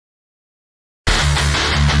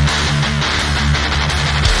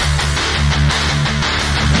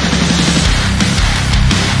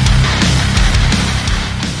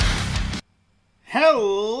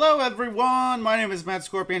Hello everyone, my name is Matt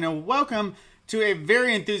Scorpion and welcome to a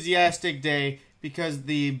very enthusiastic day because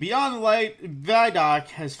the Beyond Light ViDoc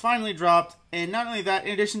has finally dropped, and not only that,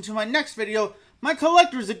 in addition to my next video, my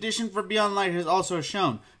collector's edition for Beyond Light has also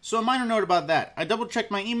shown. So a minor note about that, I double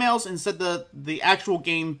checked my emails and said the actual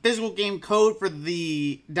game, physical game code for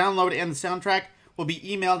the download and the soundtrack will be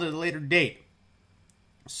emailed at a later date.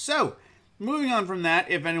 So, moving on from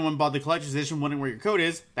that, if anyone bought the collector's edition wondering where your code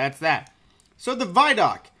is, that's that. So the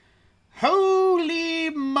ViDoc,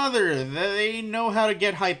 holy mother, they know how to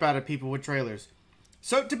get hype out of people with trailers.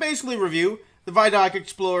 So to basically review, the ViDoc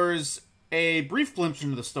explores a brief glimpse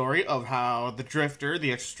into the story of how the Drifter,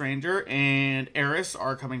 the Extra-Stranger, and Eris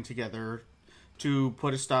are coming together to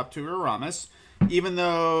put a stop to Eramis. Even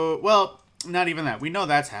though, well, not even that. We know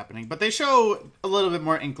that's happening. But they show a little bit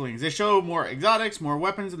more inklings. They show more exotics, more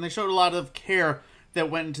weapons, and they showed a lot of care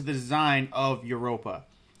that went into the design of Europa.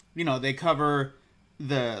 You know, they cover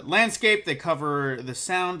the landscape, they cover the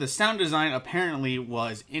sound. The sound design apparently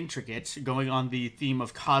was intricate, going on the theme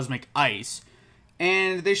of cosmic ice.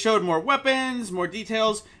 And they showed more weapons, more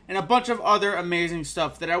details, and a bunch of other amazing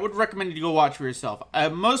stuff that I would recommend you to go watch for yourself.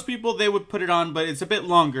 Most people, they would put it on, but it's a bit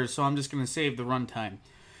longer, so I'm just going to save the runtime.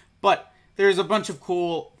 But there's a bunch of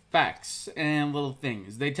cool facts and little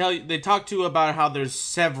things. They talk to you about how there's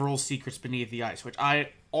several secrets beneath the ice, which I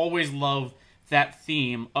always love. That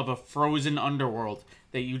theme of a frozen underworld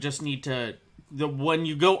that you just need to... when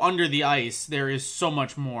you go under the ice, there is so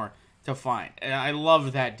much more to find. And I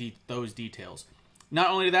love those details. Not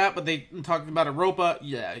only that, but they talked about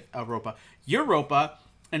Europa,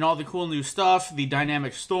 and all the cool new stuff, the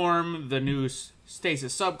dynamic storm, the new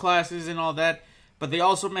stasis subclasses and all that. But they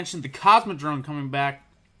also mentioned the Cosmodrome coming back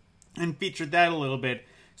and featured that a little bit.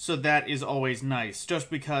 So that is always nice. Just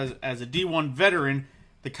because as a D1 veteran,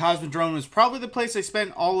 the Cosmodrome is probably the place I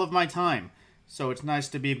spent all of my time. So it's nice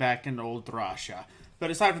to be back in old Thrasha.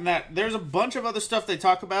 But aside from that, there's a bunch of other stuff they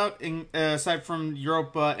talk about, aside from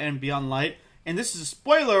Europa and Beyond Light. And this is a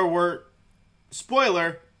spoiler,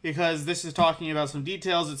 because this is talking about some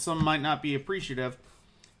details that some might not be appreciative.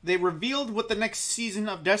 They revealed what the next season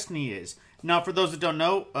of Destiny is. Now, for those that don't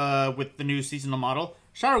know, with the new seasonal model,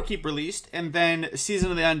 Shadowkeep released, and then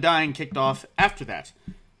Season of the Undying kicked off after that.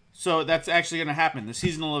 So that's actually going to happen. The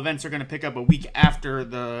seasonal events are going to pick up a week after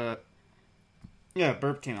the... Yeah,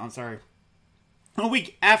 burp came on, sorry. A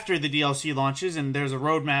week after the DLC launches, and there's a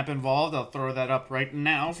roadmap involved. I'll throw that up right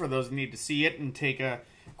now for those who need to see it and take a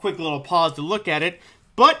quick little pause to look at it.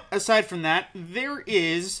 But aside from that, there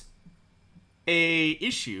is a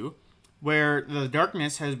issue where the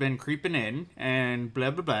darkness has been creeping in and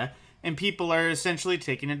blah, blah, blah, and people are essentially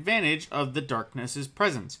taking advantage of the darkness's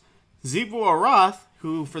presence. Xivu Arath,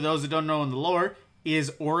 who, for those that don't know in the lore,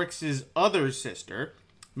 is Oryx's other sister.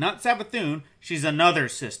 Not Savathun, she's another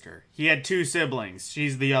sister. He had two siblings.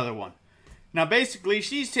 She's the other one. Now, basically,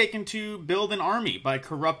 she's taken to build an army by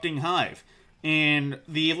corrupting Hive. And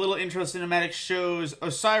the little intro cinematic shows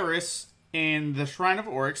Osiris in the Shrine of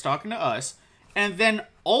Oryx talking to us. And then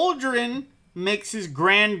Aldrin makes his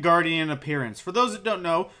Grand Guardian appearance. For those that don't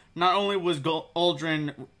know, not only was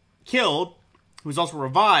Aldrin killed, he was also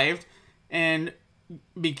revived and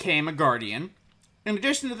became a Guardian. In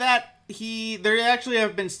addition to that, there actually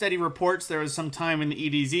have been steady reports. There was some time in the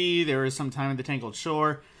EDZ, there was some time in the Tangled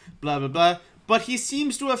Shore, blah, blah, blah. But he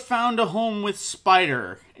seems to have found a home with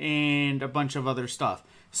Spider and a bunch of other stuff.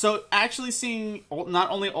 So actually seeing not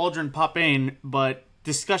only Aldrin pop in, but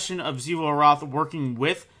discussion of Xivu Arath working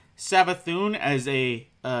with Savathun as a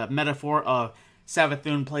metaphor of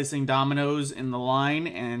Savathun placing dominoes in the line,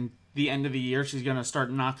 and the end of the year she's going to start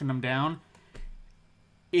knocking them down.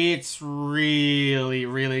 It's really,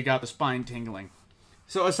 really got the spine tingling.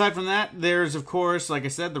 So aside from that, there's, of course, like I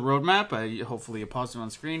said, the roadmap. Hopefully you paused it on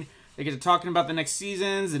screen. They get to talking about the next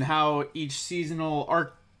seasons and how each seasonal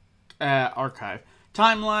archive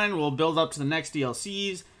timeline will build up to the next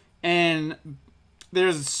DLCs. And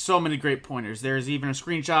there's so many great pointers. There's even a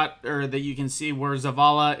screenshot that you can see where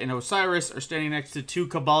Zavala and Osiris are standing next to two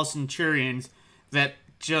Cabal Centurions that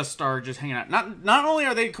are just hanging out. Not only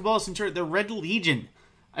are they Cabal Centurions, they're Red Legion.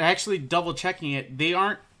 Actually double checking it, they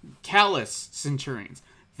aren't Callus Centurions.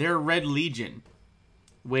 They're Red Legion,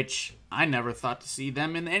 which I never thought to see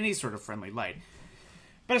them in any sort of friendly light.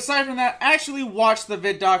 But aside from that, actually watch the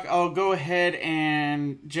VidDoc. I'll go ahead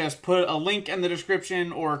and just put a link in the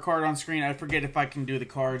description or a card on screen. I forget if I can do the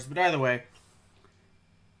cards, but either way,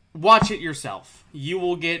 watch it yourself. You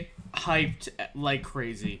will get hyped like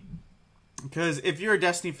crazy. Because if you're a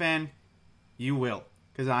Destiny fan, you will.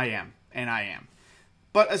 Because I am, and I am.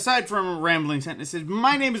 But aside from rambling sentences,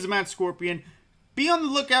 my name is Matt Scorpion. Be on the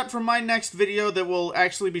lookout for my next video that will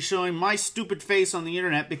actually be showing my stupid face on the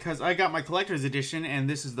internet, because I got my collector's edition and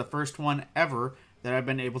this is the first one ever that I've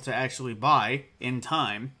been able to actually buy in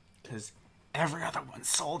time, because every other one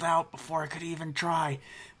sold out before I could even try.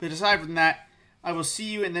 But aside from that, I will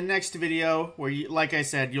see you in the next video where, like I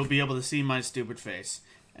said, you'll be able to see my stupid face.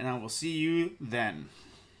 And I will see you then.